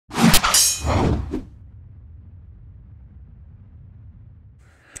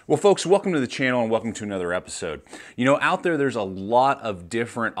Well, folks, welcome to the channel and welcome to another episode. You know, out there's a lot of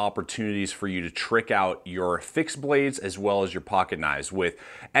different opportunities for you to trick out your fixed blades as well as your pocket knives with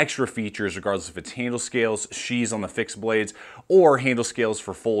extra features, regardless if it's handle scales, sheaths on the fixed blades, or handle scales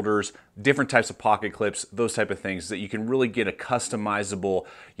for folders, different types of pocket clips, those type of things that you can really get a customizable,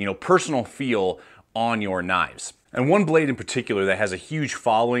 personal feel on your knives. And one blade in particular that has a huge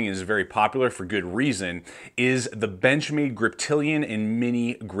following and is very popular for good reason is the Benchmade Griptilian and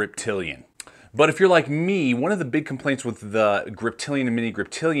Mini Griptilian. But if you're like me, one of the big complaints with the Griptilian and Mini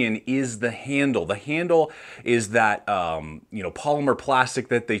Griptilian is the handle. The handle is that polymer plastic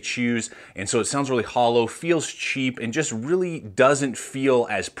that they choose, and so it sounds really hollow, feels cheap, and just really doesn't feel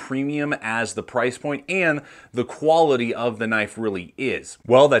as premium as the price point and the quality of the knife really is.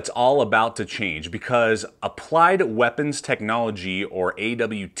 Well, that's all about to change because Applied Weapons Technology, or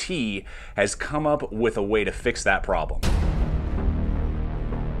AWT, has come up with a way to fix that problem.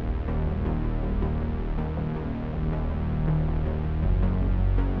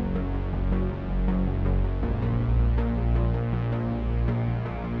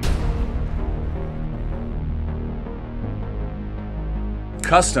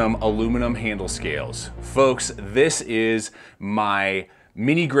 Custom aluminum handle scales. Folks, this is my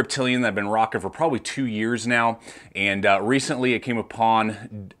Mini Griptilian that I've been rocking for probably 2 years now, and recently it came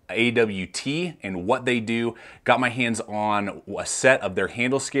upon AWT and what they do. Got my hands on a set of their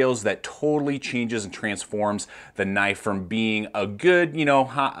handle scales that totally changes and transforms the knife from being a good,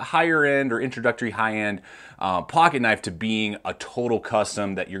 higher end or introductory high end pocket knife to being a total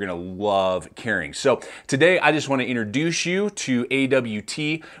custom that you're gonna love carrying. So today I just want to introduce you to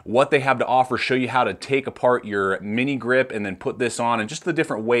AWT, what they have to offer, show you how to take apart your mini grip and then put this on, and just the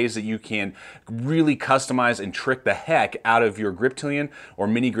different ways that you can really customize and trick the heck out of your Griptilian or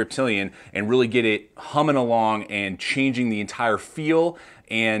Mini Griptilian and really get it humming along and changing the entire feel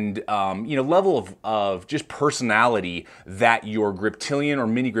and level of just personality that your Griptilian or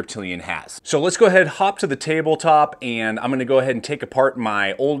Mini Griptilian has. So let's go ahead, hop to the tabletop, and I'm gonna go ahead and take apart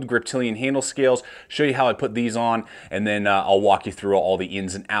my old Griptilian handle scales, show you how I put these on, and then I'll walk you through all the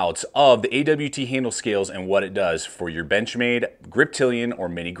ins and outs of the AWT handle scales and what it does for your Benchmade Griptilian or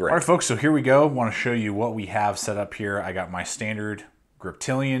Mini Grip. All right, folks, so here we go. Want to show you what we have set up here. I got my standard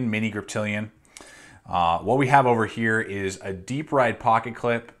Griptilian, Mini Griptilian. What we have over here is a deep ride pocket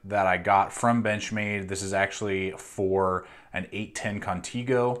clip that I got from Benchmade. This is actually for an 810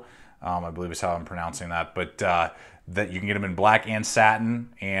 Contigo, I believe is how I'm pronouncing that, but that you can get them in black and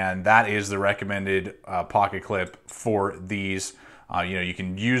satin, and that is the recommended pocket clip for these. You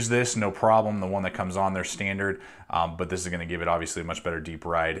can use this, no problem. The one that comes on there standard, but this is going to give it obviously a much better deep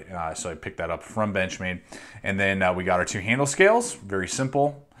ride. So I picked that up from Benchmade. And then we got our 2 handle scales, very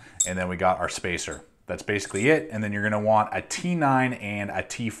simple. And then we got our spacer. That's basically it. And then you're going to want a T9 and a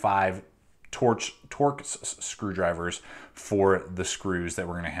T5 Torx screwdrivers for the screws that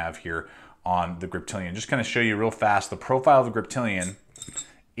we're going to have here on the Griptilian. Just kind of show you real fast, the profile of the Griptilian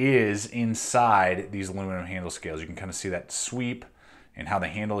is inside these aluminum handle scales. You can kind of see that sweep and how the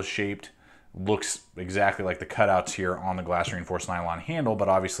handle is shaped. Looks exactly like the cutouts here on the glass reinforced nylon handle, but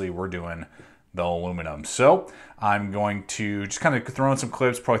obviously we're doing the aluminum. So I'm going to just kind of throw in some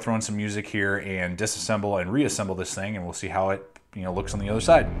clips, probably throw in some music here, and disassemble and reassemble this thing, and we'll see how it looks on the other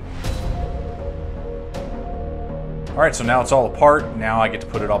side. All right, so now it's all apart. Now I get to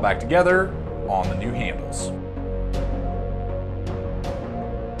put it all back together on the new handles.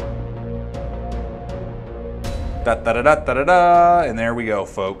 Da-da-da-da-da-da, and there we go,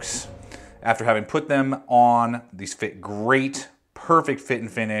 folks. After having put them on, these fit great, perfect fit and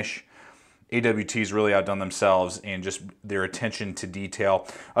finish. AWT's really outdone themselves in just their attention to detail.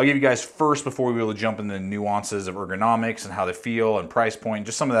 I'll give you guys first, before we really jump into the nuances of ergonomics and how they feel and price point,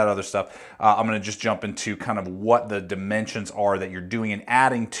 just some of that other stuff, I'm gonna just jump into kind of what the dimensions are that you're doing and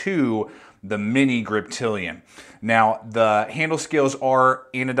adding to the Mini Griptilian. Now, the handle scales are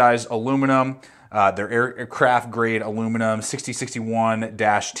anodized aluminum. They're aircraft grade aluminum,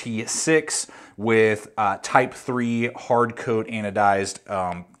 6061-T6 with type 3 hard coat anodized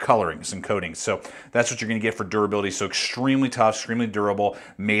colorings and coatings. So that's what you're gonna get for durability. So extremely tough, extremely durable,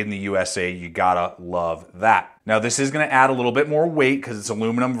 made in the USA. You gotta love that. Now this is gonna add a little bit more weight because it's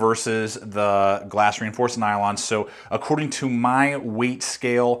aluminum versus the glass reinforced nylon. So according to my weight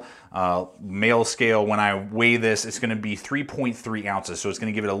scale, male scale, when I weigh this, it's gonna be 3.3 ounces. So it's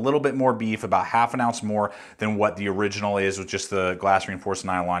gonna give it a little bit more beef, about half an ounce more than what the original is with just the glass reinforced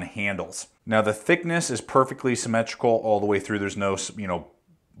nylon handles. Now the thickness is perfectly symmetrical all the way through. There's no,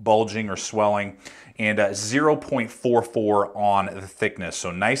 bulging or swelling, and 0.44 on the thickness.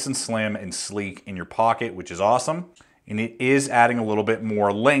 So nice and slim and sleek in your pocket, which is awesome. And it is adding a little bit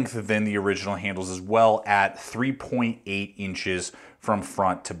more length than the original handles as well at 3.8 inches from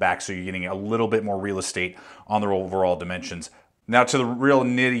front to back. So you're getting a little bit more real estate on their overall dimensions. Now to the real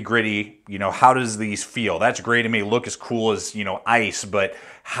nitty gritty, how does these feel? That's great. It may look as cool as, ice, but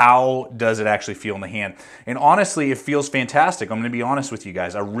how does it actually feel in the hand? And honestly, it feels fantastic. I'm going to be honest with you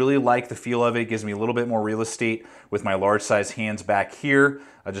guys. I really like the feel of it. It gives me a little bit more real estate with my large size hands back here.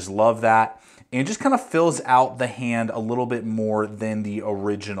 I just love that. And it just kind of fills out the hand a little bit more than the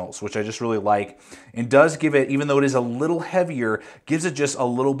originals, which I just really like. And does give it, even though it is a little heavier, gives it just a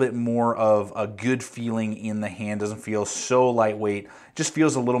little bit more of a good feeling in the hand. Doesn't feel so lightweight. Just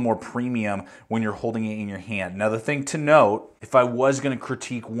feels a little more premium when you're holding it in your hand. Now the thing to note, if I was going to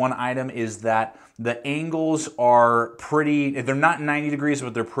critique one item, is that the angles are pretty, they're not 90 degrees,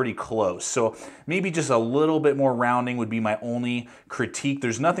 but they're pretty close. So maybe just a little bit more rounding would be my only critique.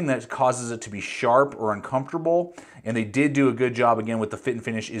 There's nothing that causes it to be sharp or uncomfortable. And they did do a good job, again, with the fit and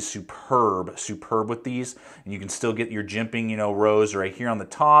finish is superb with these. And you can still get your jimping, rows right here on the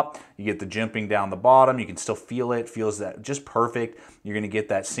top. You get the jimping down the bottom. You can still feel it, feels that just perfect. You're gonna get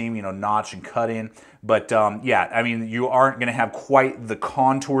that same, notch and cut in. But yeah, I mean, you aren't gonna have quite the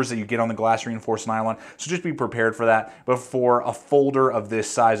contours that you get on the glass reinforced nylon. So just be prepared for that. But for a folder of this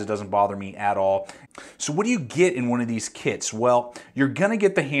size, it doesn't bother me at all. So what do you get in one of these kits? Well, you're gonna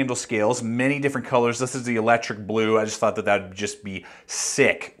get the handle scales, many different colors. This is the electric blue. I just thought that that would just be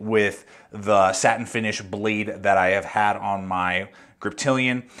sick with the satin finish blade that I have had on my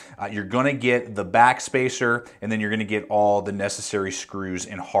Griptilian. You're gonna get the back spacer, and then you're gonna get all the necessary screws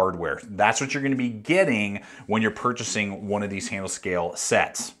and hardware. That's what you're gonna be getting when you're purchasing one of these handle scale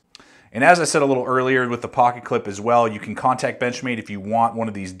sets. And as I said a little earlier with the pocket clip as well, you can contact Benchmade if you want one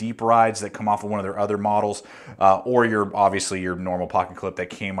of these deep rides that come off of one of their other models, or obviously your normal pocket clip that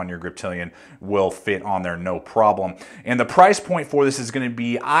came on your Griptilian will fit on there no problem. And the price point for this is going to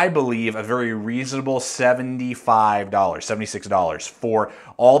be, I believe, a very reasonable $75, $76 for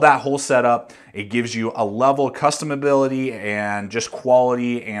all that whole setup. It gives you a level of customability and just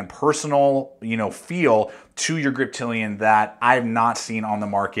quality and personal, feel to your Griptilian that I've not seen on the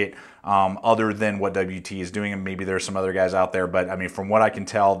market other than what AWT is doing, and maybe there's some other guys out there, but I mean, from what I can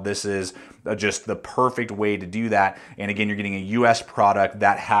tell, this is just the perfect way to do that. And again, you're getting a US product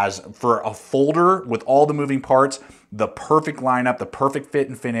that has, for a folder with all the moving parts, the perfect lineup, the perfect fit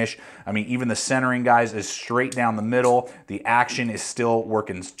and finish. I mean, even the centering, guys, is straight down the middle. The action is still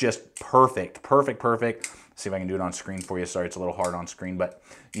working just perfect. See if I can do it on screen for you. Sorry, it's a little hard on screen, but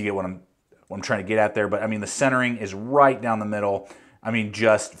you get what I'm trying to get at there. But I mean, the centering is right down the middle. I mean,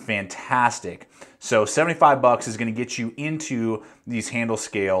 just fantastic. So 75 bucks is going to get you into these handle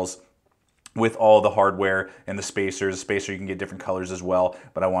scales with all the hardware and the spacers. The spacer, you can get different colors as well,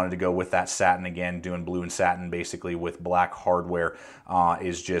 but I wanted to go with that satin again, doing blue and satin basically with black hardware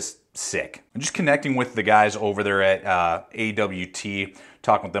is just sick. I'm just connecting with the guys over there at AWT,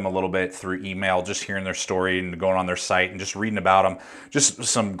 talking with them a little bit through email, just hearing their story and going on their site and just reading about them. Just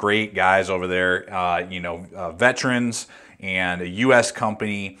some great guys over there, veterans and a US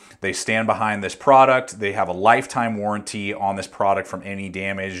company. They stand behind this product. They have a lifetime warranty on this product from any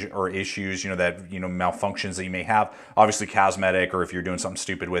damage or issues, malfunctions that you may have. Obviously cosmetic, or if you're doing something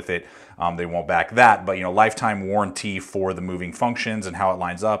stupid with it, they won't back that. But lifetime warranty for the moving functions and how it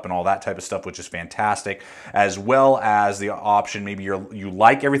lines up and all that type of stuff, which is fantastic. As well as the option, maybe you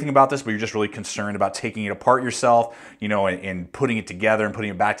like everything about this, but you're just really concerned about taking it apart yourself, and putting it together and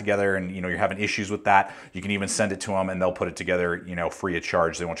putting it back together, and you're having issues with that. You can even send it to them and they'll put it together, free of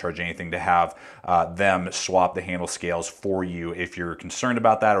charge. They won't charge anything to have them swap the handle scales for you if you're concerned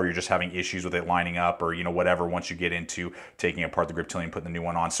about that, or you're just having issues with it lining up, or whatever, once you get into taking apart the Griptilian and putting the new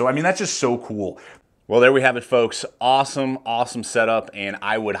one on. So I mean, that's just so cool. Well, there we have it, folks. Awesome setup, and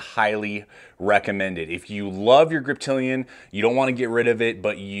I would highly recommend it. If you love your Griptilian, you don't want to get rid of it,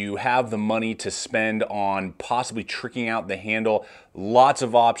 but you have the money to spend on possibly tricking out the handle, lots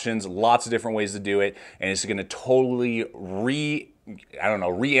of options, lots of different ways to do it, and it's going to totally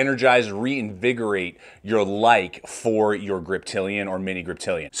re-energize, reinvigorate your like for your Griptilian or Mini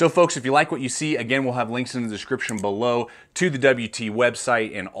Griptilian. So folks, if you like what you see, again, we'll have links in the description below to the AWT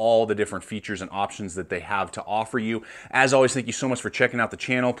website and all the different features and options that they have to offer you. As always, thank you so much for checking out the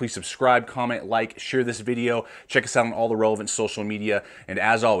channel. Please subscribe, comment, like, share this video. Check us out on all the relevant social media. And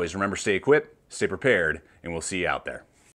as always, remember, stay equipped, stay prepared, and we'll see you out there.